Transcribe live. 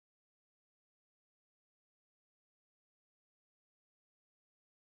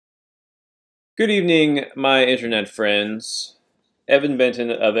Good evening, my internet friends.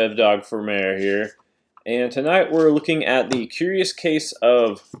 Evan-Benton of Dogg for Mayor here, and tonight we're looking at the curious case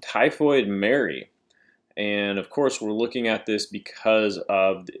of Typhoid Mary. And of course, we're looking at this because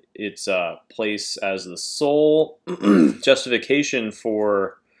of its place as the sole justification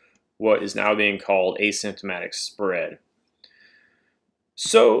for what is now being called asymptomatic spread.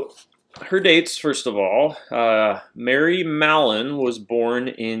 So, her dates, first of all, Mary Mallon was born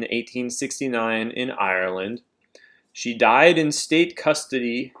in 1869 in Ireland. She died in state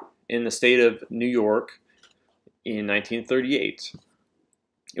custody in the state of New York in 1938.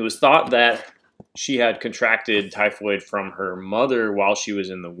 It was thought that she had contracted typhoid from her mother while she was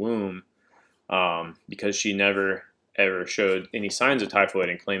in the womb because she never ever showed any signs of typhoid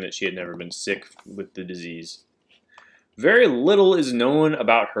and claimed that she had never been sick with the disease. Very little is known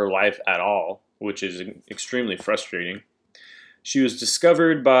about her life at all, which is extremely frustrating. She was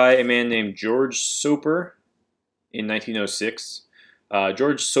discovered by a man named George Soper in 1906.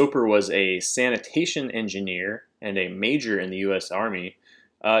 George Soper was a sanitation engineer and a major in the U.S. Army.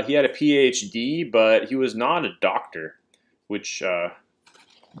 He had a PhD, but he was not a doctor, which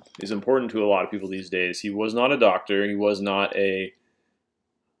is important to a lot of people these days. He was not a doctor. He was not a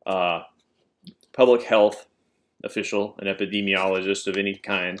public health official, an epidemiologist of any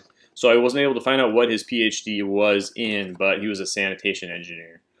kind. So I wasn't able to find out what his PhD was in, but he was a sanitation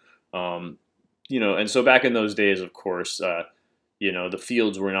engineer. And so back in those days, of course, the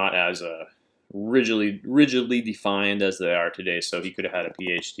fields were not as rigidly defined as they are today. So he could have had a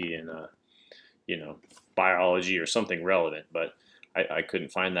PhD in, biology or something relevant, but I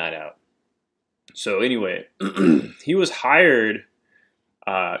couldn't find that out. So anyway, he was hired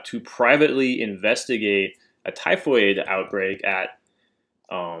to privately investigate a typhoid outbreak at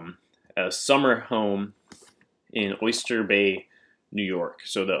a summer home in Oyster Bay, New York.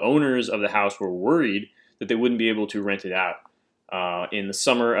 So the owners of the house were worried that they wouldn't be able to rent it out. In the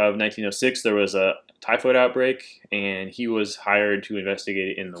summer of 1906, there was a typhoid outbreak, and he was hired to investigate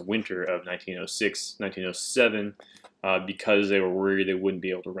it in the winter of 1906, 1907, because they were worried they wouldn't be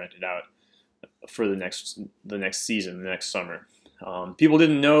able to rent it out for the next season, the next summer. People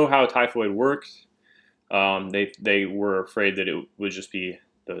didn't know how typhoid worked. They were afraid that it would just be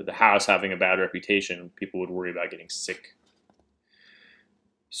the house having a bad reputation. People would worry about getting sick.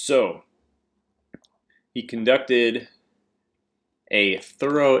 So he conducted a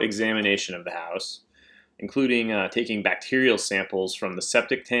thorough examination of the house, including taking bacterial samples from the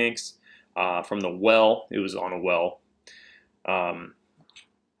septic tanks, from the well. It was on a well.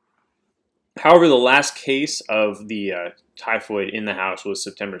 However, the last case of the typhoid in the house was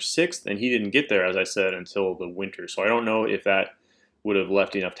September 6th, and he didn't get there, as I said, until the winter. So I don't know if that would have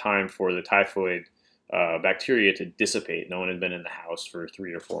left enough time for the typhoid bacteria to dissipate. No one had been in the house for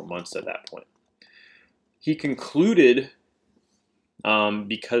 3 or 4 months at that point. He concluded,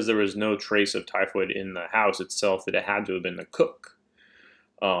 because there was no trace of typhoid in the house itself, that it had to have been the cook.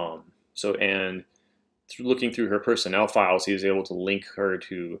 Looking through her personnel files, he was able to link her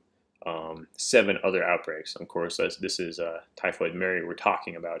to 7 other outbreaks. Of course, this is Typhoid Mary we're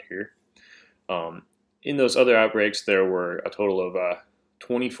talking about here. In those other outbreaks, there were a total of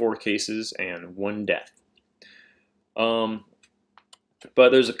 24 cases and 1 death. But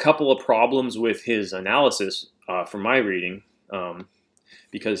there's a couple of problems with his analysis from my reading,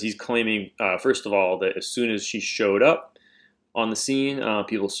 because he's claiming, first of all, that as soon as she showed up on the scene,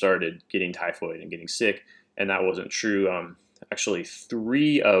 people started getting typhoid and getting sick, and that wasn't true. Actually,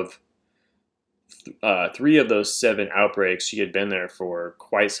 three of those 7 outbreaks, she had been there for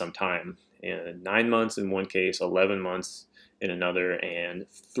quite some time. And 9 months in one case, 11 months in another, and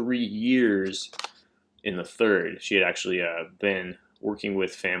 3 years in the third. She had actually been working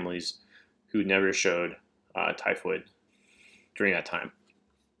with families who never showed typhoid during that time.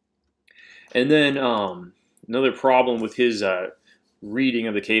 And then another problem with his reading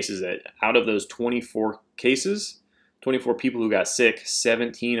of the case is that out of those 24 cases, 24 people who got sick,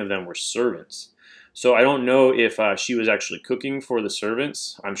 17 of them were servants. So I don't know if she was actually cooking for the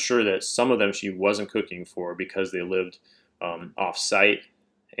servants. I'm sure that some of them she wasn't cooking for because they lived off-site,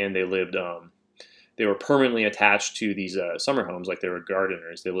 and they were permanently attached to these summer homes, like they were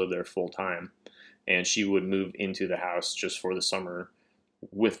gardeners. They lived there full-time, and she would move into the house just for the summer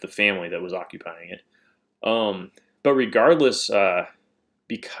with the family that was occupying it. But regardless,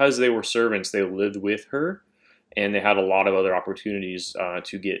 because they were servants, they lived with her, and they had a lot of other opportunities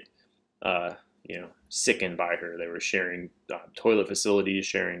to get sickened by her. They were sharing toilet facilities,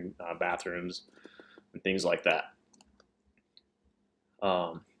 sharing bathrooms, and things like that.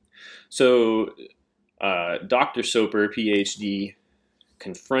 So Dr. Soper, PhD,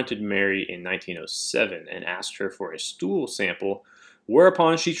 confronted Mary in 1907 and asked her for a stool sample,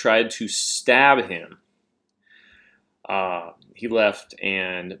 whereupon she tried to stab him. He left,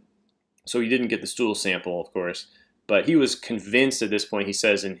 and so he didn't get the stool sample, of course, but he was convinced at this point, he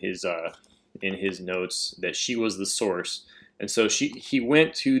says in his notes, that she was the source. And so he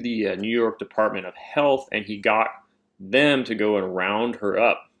went to the New York Department of Health, and he got them to go and round her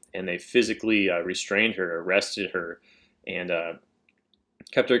up, and they physically restrained her, arrested her, and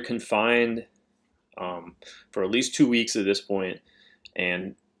kept her confined for at least 2 weeks at this point,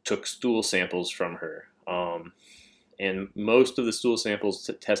 and took stool samples from her. And most of the stool samples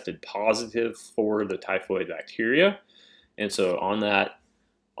tested positive for the typhoid bacteria. And so on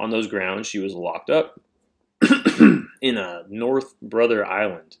those grounds, she was locked up in North Brother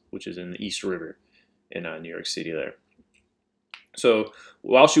Island, which is in the East River in New York City there. So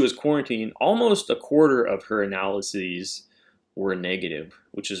while she was quarantined, almost a quarter of her analyses were negative,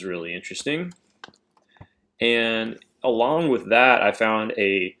 which is really interesting. And along with that, I found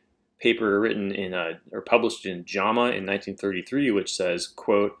a paper written in or published in JAMA in 1933, which says,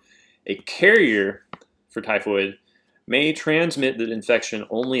 quote, "A carrier for typhoid may transmit the infection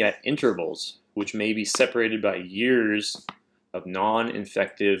only at intervals, which may be separated by years of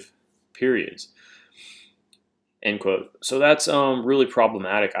non-infective periods." End quote. So that's really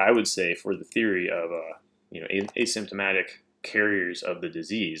problematic, I would say, for the theory of asymptomatic carriers of the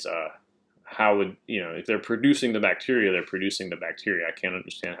disease. How would, if they're producing the bacteria, they're producing the bacteria. I can't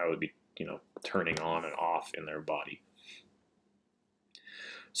understand how it would be, turning on and off in their body.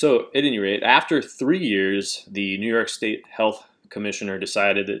 So at any rate, after 3 years, the New York State Health Commissioner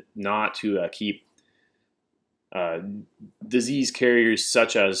decided that not to keep disease carriers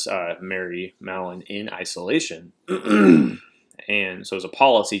such as Mary Mallon in isolation. And so it was a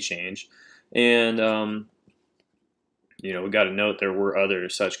policy change. And, we got to note there were other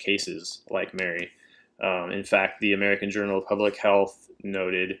such cases like Mary. In fact, the American Journal of Public Health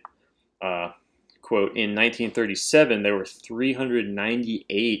noted, quote, "In 1937, there were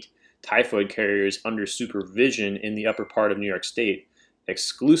 398 typhoid carriers under supervision in the upper part of New York State,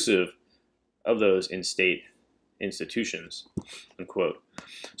 exclusive of those in state institutions," unquote.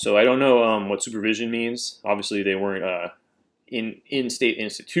 So I don't know what supervision means. Obviously, they weren't in state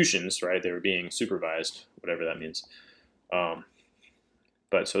institutions, right? They were being supervised, whatever that means.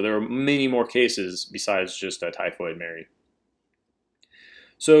 But so there were many more cases besides just Typhoid Mary.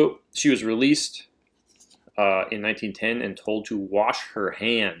 So she was released in 1910 and told to wash her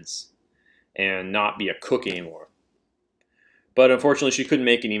hands and not be a cook anymore. But unfortunately, she couldn't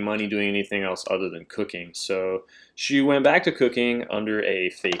make any money doing anything else other than cooking. So she went back to cooking under a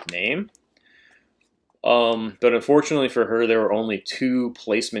fake name. But unfortunately for her, there were only 2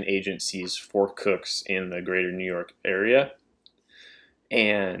 placement agencies for cooks in the greater New York area.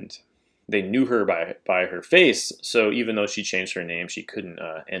 And they knew her by her face. So even though she changed her name, she couldn't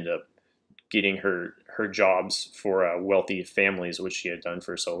end up getting her jobs for wealthy families, which she had done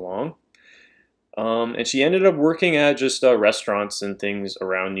for so long. And she ended up working at just restaurants and things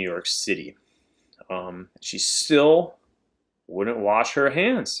around New York City. She still wouldn't wash her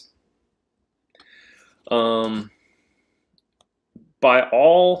hands. By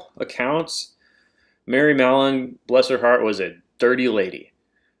all accounts, Mary Mallon, bless her heart, was a dirty lady.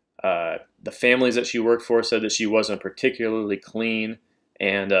 The families that she worked for said that she wasn't particularly clean.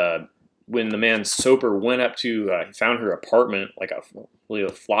 And when the man Soper went up to, he found her apartment, like a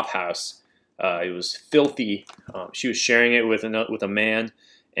flop house. It was filthy. She was sharing it with a man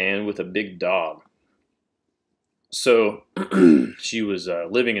and with a big dog. So she was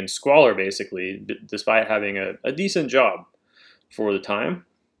living in squalor, basically, despite having a decent job for the time.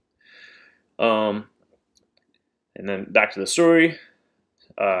 And then back to the story.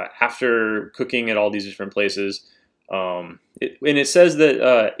 After cooking at all these different places, it says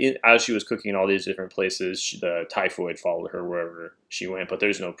that as she was cooking in all these different places, the typhoid followed her wherever she went, but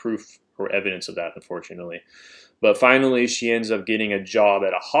there's no proof or evidence of that, unfortunately. But finally, she ends up getting a job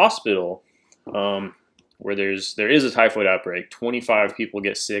at a hospital where there is a typhoid outbreak. 25 people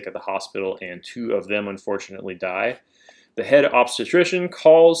get sick at the hospital, and 2 of them unfortunately die. The head obstetrician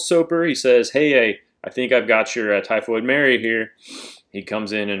calls Soper. He says, "Hey, I think I've got your Typhoid Mary here." He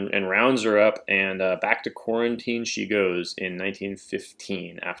comes in and rounds her up, and back to quarantine she goes in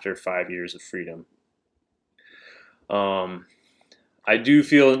 1915 after 5 years of freedom. I do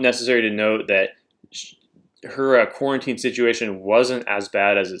feel necessary to note that her quarantine situation wasn't as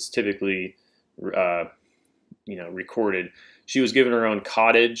bad as it's typically recorded. She was given her own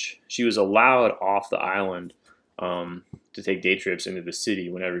cottage. She was allowed off the island to take day trips into the city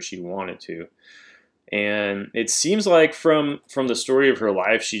whenever she wanted to. And it seems like from the story of her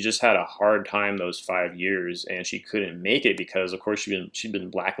life, she just had a hard time those 5 years, and she couldn't make it because, of course, she'd been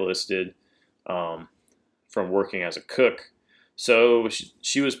blacklisted from working as a cook. So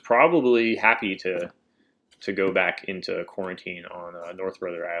she was probably happy to go back into quarantine on North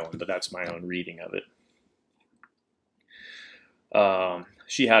Brother Island, but that's my own reading of it.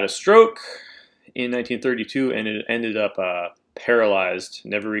 She had a stroke in 1932, and it ended up paralyzed,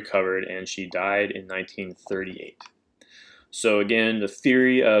 never recovered, and she died in 1938. So again, the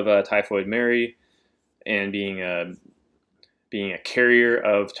theory of Typhoid Mary and being a carrier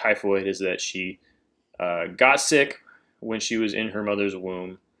of typhoid is that she got sick when she was in her mother's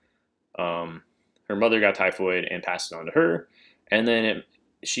womb. Her mother got typhoid and passed it on to her, and then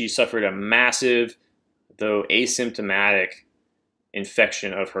she suffered a massive, though asymptomatic,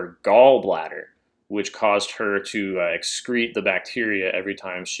 infection of her gallbladder, which caused her to excrete the bacteria every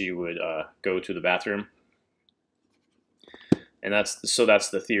time she would go to the bathroom. And that's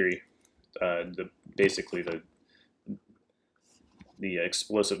the theory, basically the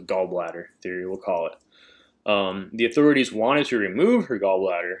explosive gallbladder theory, we'll call it. The authorities wanted to remove her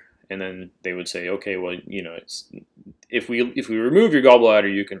gallbladder, and then they would say, okay, well, if we remove your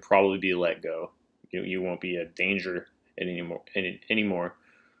gallbladder, you can probably be let go. You won't be a danger anymore.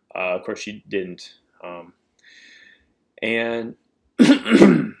 Of course, she didn't. And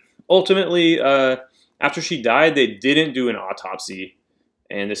ultimately, after she died, they didn't do an autopsy,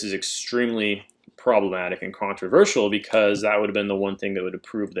 and this is extremely problematic and controversial because that would have been the one thing that would have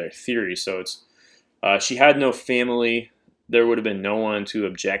proved their theory. So she had no family. There would have been no one to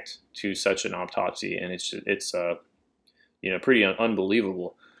object to such an autopsy, and it's pretty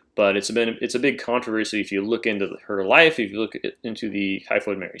unbelievable. But it's a big controversy if you look into her life. If you look into the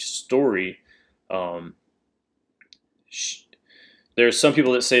Typhoid Mary story, there's some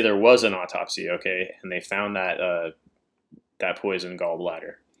people that say there was an autopsy, okay, and they found that poison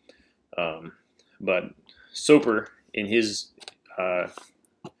gallbladder. But Soper, in his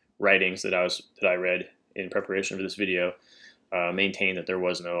writings that I read in preparation for this video, maintained that there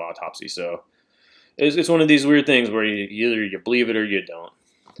was no autopsy. So it's one of these weird things where either you believe it or you don't.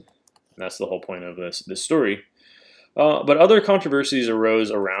 And that's the whole point of this story. But other controversies arose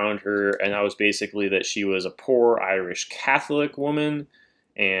around her, and that was basically that she was a poor Irish Catholic woman,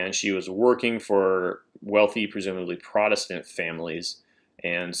 and she was working for wealthy, presumably Protestant families.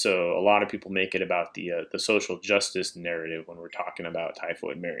 And so a lot of people make it about the social justice narrative when we're talking about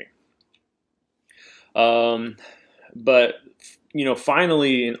Typhoid Mary. But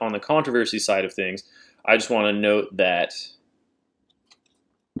finally, on the controversy side of things, I just want to note that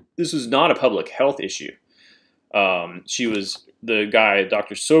this was not a public health issue. The guy,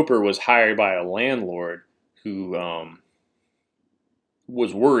 Dr. Soper, was hired by a landlord who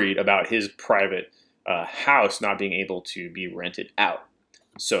was worried about his private house not being able to be rented out.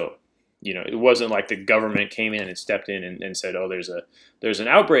 So, it wasn't like the government came in and stepped in and said, oh, there's an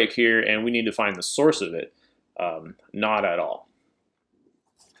outbreak here and we need to find the source of it. Not at all.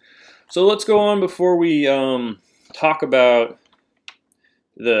 So let's go on before we talk about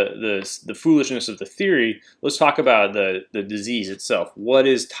the foolishness of the theory. Let's talk about the disease itself. What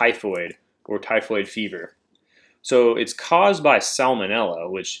is typhoid or typhoid fever? So it's caused by salmonella,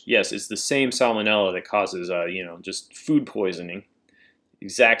 which, yes, it's the same salmonella that causes just food poisoning.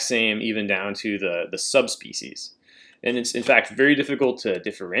 Exact same, even down to the subspecies. And it's, in fact, very difficult to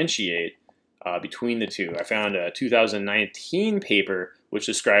differentiate between the two. I found a 2019 paper which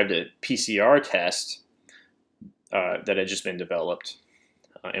described a PCR test that had just been developed.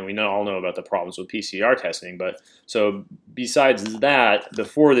 And we all know about the problems with PCR testing. But so besides that,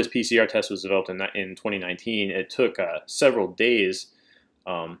 before this PCR test was developed in 2019, it took several days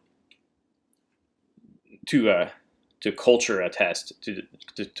to culture a test,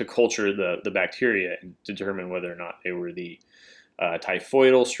 to culture the bacteria and determine whether or not they were the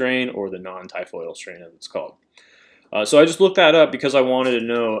typhoidal strain or the non-typhoidal strain, as it's called. So I just looked that up because I wanted to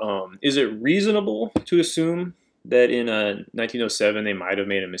know, is it reasonable to assume that in 1907 they might have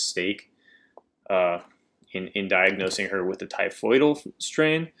made a mistake in diagnosing her with the typhoidal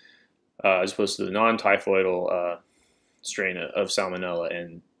strain as opposed to the non-typhoidal strain of salmonella?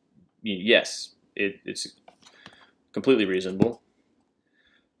 And yes, it's completely reasonable.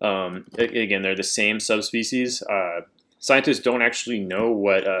 Again, they're the same subspecies. Scientists don't actually know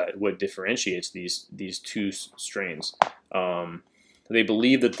what differentiates these two strains. They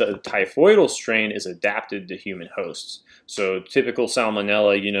believe that the typhoidal strain is adapted to human hosts. So typical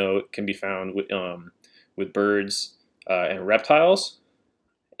salmonella, can be found with birds and reptiles,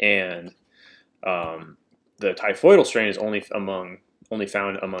 and the typhoidal strain is only among only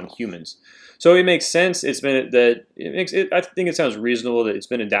found among humans. So it makes sense. It's been that it makes it. I think it sounds reasonable that it's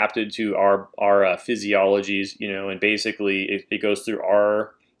been adapted to our physiologies, you know, and basically it goes through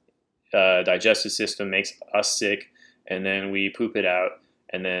our digestive system, makes us sick, and then we poop it out,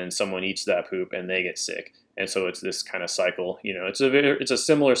 and then someone eats that poop and they get sick. And so it's this kind of cycle. You know, it's a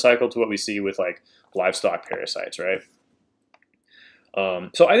similar cycle to what we see with like livestock parasites, right?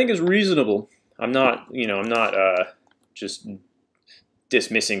 So I think it's reasonable. I'm not just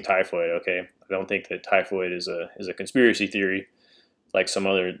dismissing typhoid. Okay, I don't think that typhoid is a conspiracy theory like some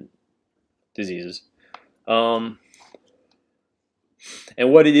other diseases. And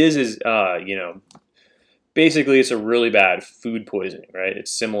what it is you know, basically it's a really bad food poisoning, right?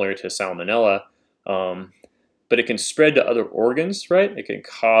 It's similar to salmonella, but it can spread to other organs, right? It can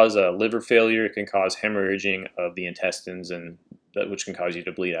cause liver failure. It can cause hemorrhaging of the intestines, and which can cause you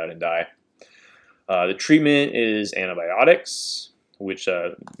to bleed out and die. The treatment is antibiotics, which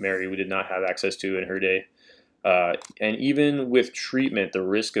Mary did not have access to in her day. And even with treatment, the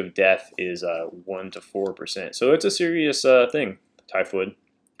risk of death is 1 to 4%. So it's a serious thing, typhoid.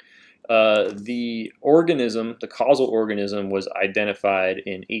 The causal organism, was identified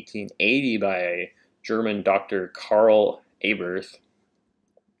in 1880 by a German Dr. Karl Eberth.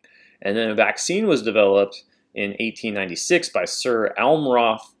 And then a vaccine was developed in 1896 by Sir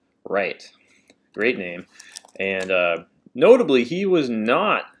Almroth Wright. Great name. And notably, he was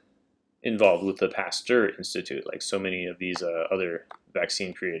not involved with the Pasteur Institute like so many of these other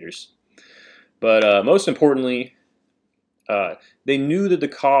vaccine creators. But most importantly, they knew that the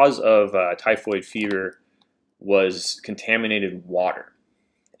cause of typhoid fever was contaminated water.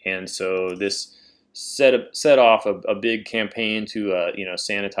 And so this set off a big campaign to you know,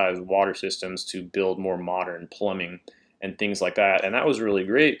 sanitize water systems, to build more modern plumbing and things like that. And that was really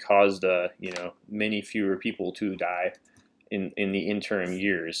great. Caused you know, many fewer people to die in the interim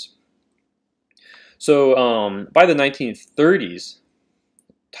years. So by the 1930s,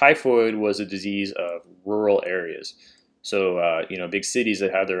 typhoid was a disease of rural areas. So you know, big cities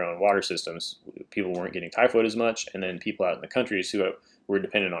that had their own water systems, people weren't getting typhoid as much. And then people out in the countries who were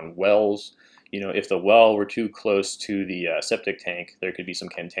dependent on wells, you know, if the well were too close to the septic tank, there could be some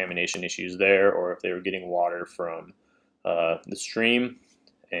contamination issues there. Or if they were getting water from the stream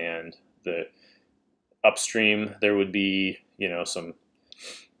and the upstream, there would be, you know, some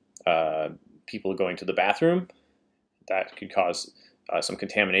people going to the bathroom. That could cause some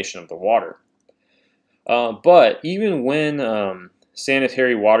contamination of the water. But even when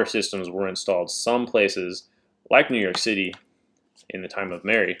sanitary water systems were installed, some places, like New York City in the time of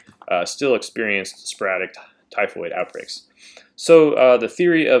Mary, still experienced sporadic typhoid outbreaks. So the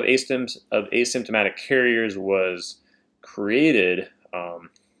theory of asymptomatic carriers was created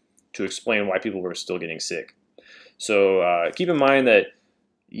to explain why people were still getting sick. So keep in mind that,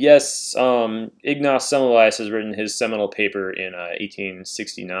 yes, Ignaz Semmelweis has written his seminal paper in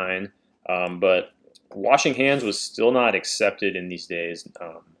 1869, but washing hands was still not accepted in these days.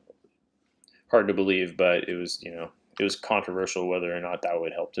 Hard to believe, but it was, you know, it was controversial whether or not that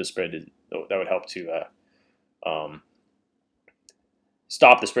would help to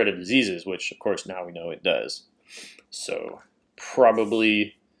stop the spread of diseases, which of course now we know it does. So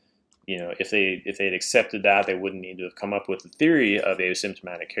probably, you know, if they had accepted that, they wouldn't need to have come up with the theory of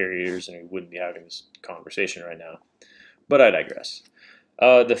asymptomatic carriers, and we wouldn't be having this conversation right now. But I digress.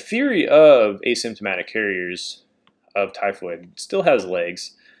 The theory of asymptomatic carriers of typhoid still has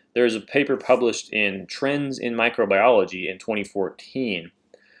legs. There's a paper published in Trends in Microbiology in 2014.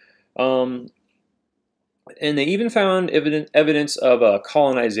 And they even found evidence of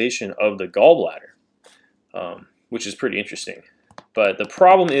colonization of the gallbladder, which is pretty interesting. But the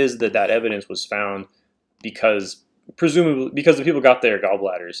problem is that evidence was found presumably because the people got their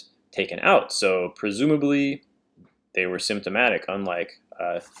gallbladders taken out. So presumably they were symptomatic, unlike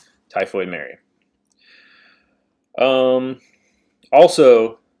Typhoid Mary.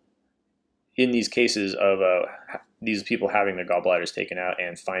 Also, in these cases of these people having their gallbladders taken out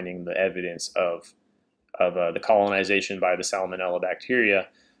and finding the evidence of the colonization by the salmonella bacteria,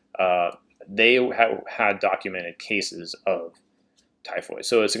 they had documented cases of typhoid.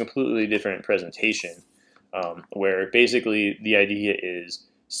 So it's a completely different presentation, where basically the idea is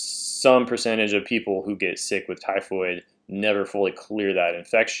some percentage of people who get sick with typhoid never fully clear that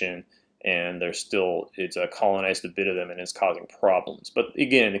infection, and it's colonized a bit of them, and it's causing problems. But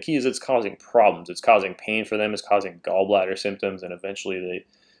again, the key is it's causing problems. It's causing pain for them. It's causing gallbladder symptoms, and eventually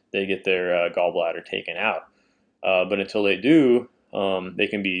they get their gallbladder taken out. But until they do, they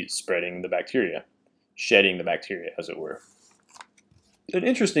can be spreading the bacteria, shedding the bacteria, as it were. And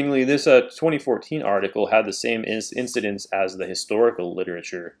interestingly, this 2014 article had the same incidence as the historical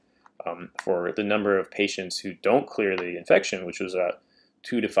literature for the number of patients who don't clear the infection, which was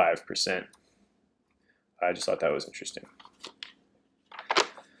 2 to 5%. I just thought that was interesting.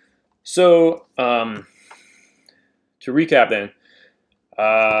 So to recap then,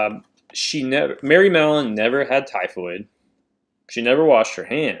 Mary Mallon never had typhoid. She never washed her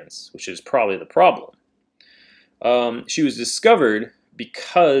hands, which is probably the problem. She was discovered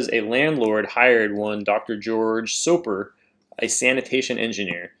because a landlord hired one Dr. George Soper, a sanitation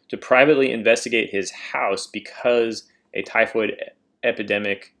engineer, to privately investigate his house because a typhoid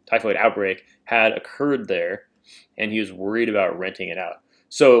outbreak had occurred there, and he was worried about renting it out.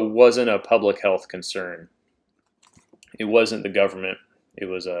 So it wasn't a public health concern. It wasn't the government. It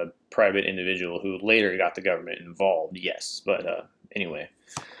was a private individual who later got the government involved, yes. But anyway,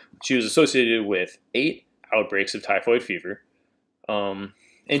 she was associated with 8 outbreaks of typhoid fever. And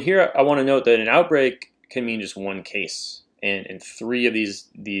here I want to note that an outbreak can mean just one case. And in 3 of these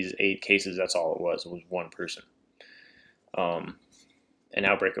 8 cases, that's all it was. It was one person. An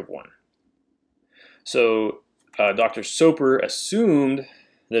outbreak of 1. So Dr. Soper assumed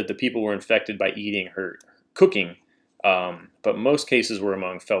that the people were infected by eating her cooking, but most cases were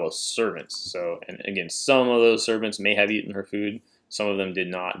among fellow servants. So, and again, some of those servants may have eaten her food, some of them did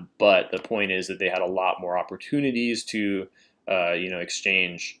not. But the point is that they had a lot more opportunities to,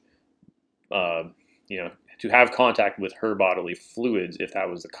 exchange, to have contact with her bodily fluids if that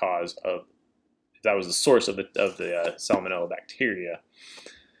was the cause of, if that was the source of the salmonella bacteria.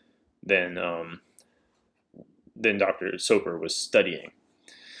 Then Dr. Soper was studying.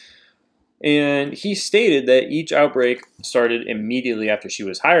 And he stated that each outbreak started immediately after she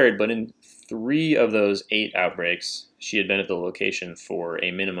was hired, but in 3 of those 8 outbreaks, she had been at the location for a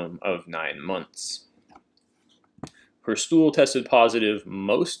minimum of 9 months. Her stool tested positive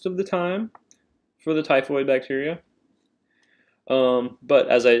most of the time for the typhoid bacteria. But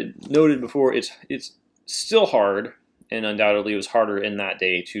as I noted before, it's still hard, and undoubtedly it was harder in that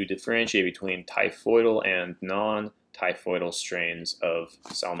day to differentiate between typhoidal and non-typhoidal strains of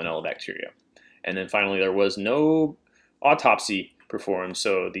salmonella bacteria. And then finally, there was no autopsy performed,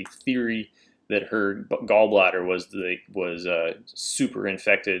 so the theory that her gallbladder was super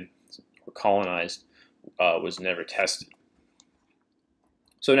infected or colonized was never tested.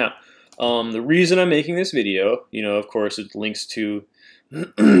 So now, the reason I'm making this video, of course, it links to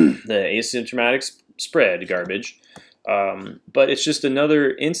the asymptomatic spread garbage, but it's just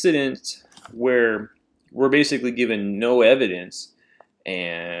another incident where we're basically given no evidence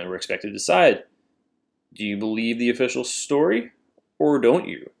and we're expected to decide, do you believe the official story or don't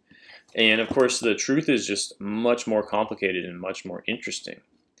you? And of course, the truth is just much more complicated and much more interesting.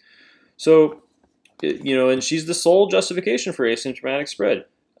 So, and she's the sole justification for asymptomatic spread.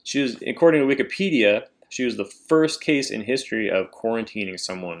 She was, according to Wikipedia, she was the first case in history of quarantining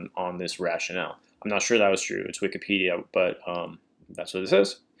someone on this rationale. I'm not sure that was true. It's Wikipedia, but that's what it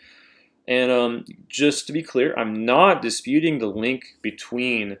says. And just to be clear, I'm not disputing the link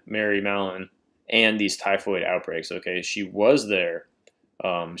between Mary Mallon and these typhoid outbreaks, okay? She was there.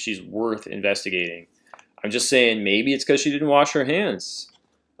 She's worth investigating. I'm just saying maybe it's because she didn't wash her hands.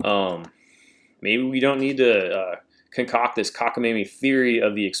 Maybe we don't need to concoct this cockamamie theory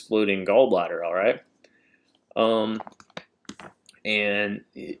of the exploding gallbladder, all right? And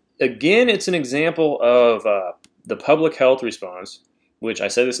again, it's an example of the public health response, which I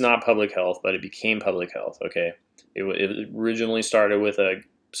said it's not public health, but it became public health, okay? It originally started with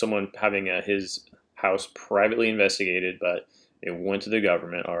someone having his house privately investigated, but it went to the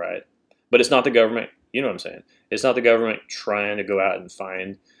government, all right? But it's not the government, you know what I'm saying? It's not the government trying to go out and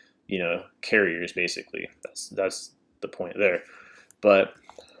find, carriers, basically. That's the point there. But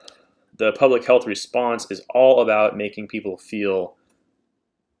the public health response is all about making people feel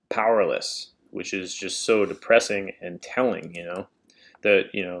powerless, which is just so depressing and telling, that,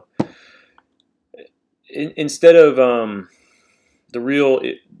 instead of the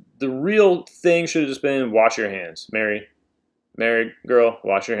real thing should have just been wash your hands. Married girl,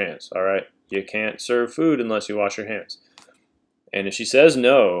 wash your hands, all right? You can't serve food unless you wash your hands. And if she says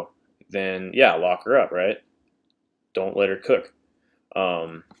no, then yeah, lock her up, right? Don't let her cook.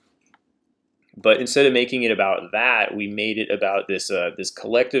 But instead of making it about that, we made it about this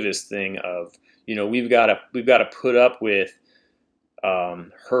collectivist thing of, we've got to put up with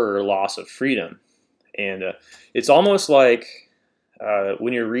her loss of freedom. And it's almost like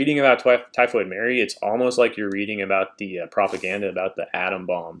when you're reading about Typhoid Mary, it's almost like you're reading about the propaganda about the atom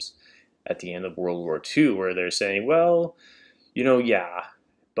bombs at the end of World War II, where they're saying, well, yeah,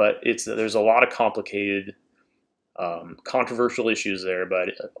 but there's a lot of complicated controversial issues there, but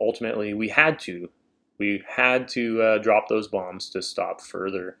ultimately we had to drop those bombs to stop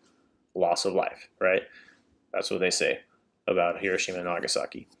further loss of life, right? That's what they say about Hiroshima and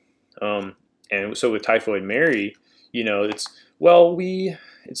Nagasaki. And so with Typhoid Mary, it's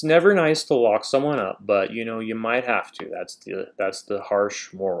never nice to lock someone up, but you might have to. That's the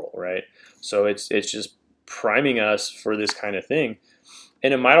harsh moral, right? So it's just priming us for this kind of thing,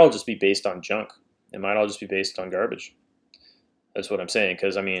 and it might all just be based on junk. It might all just be based on garbage. That's what I'm saying.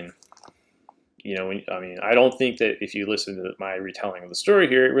 Because I don't think that if you listen to my retelling of the story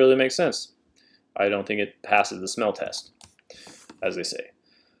here, it really makes sense. I don't think it passes the smell test, as they say.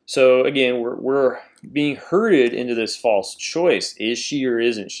 So again, we're being herded into this false choice: is she or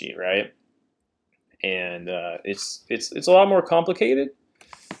isn't she, right? And it's a lot more complicated,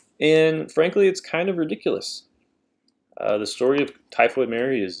 and frankly, it's kind of ridiculous. The story of Typhoid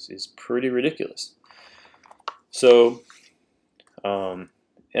Mary is pretty ridiculous. So, and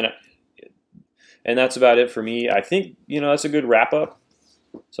that's about it for me. I think that's a good wrap up.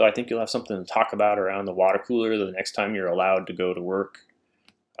 So I think you'll have something to talk about around the water cooler the next time you're allowed to go to work.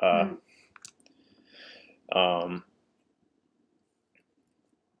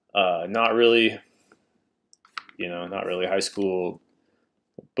 Not really, not really high school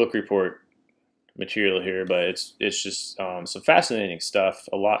book report material here, but it's just some fascinating stuff,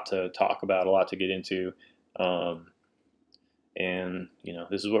 a lot to talk about, a lot to get into, and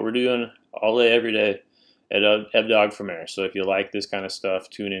this is what we're doing all day, every day at Dogg for Mary. So if you like this kind of stuff,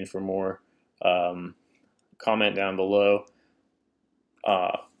 tune in for more. Comment down below.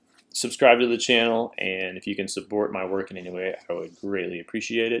 Subscribe to the channel, and if you can support my work in any way, I would greatly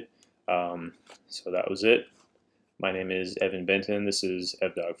appreciate it. So that was it. My name is Evan Benton. This is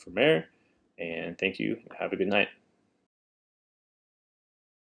Dogg for Mary, and thank you. Have a good night.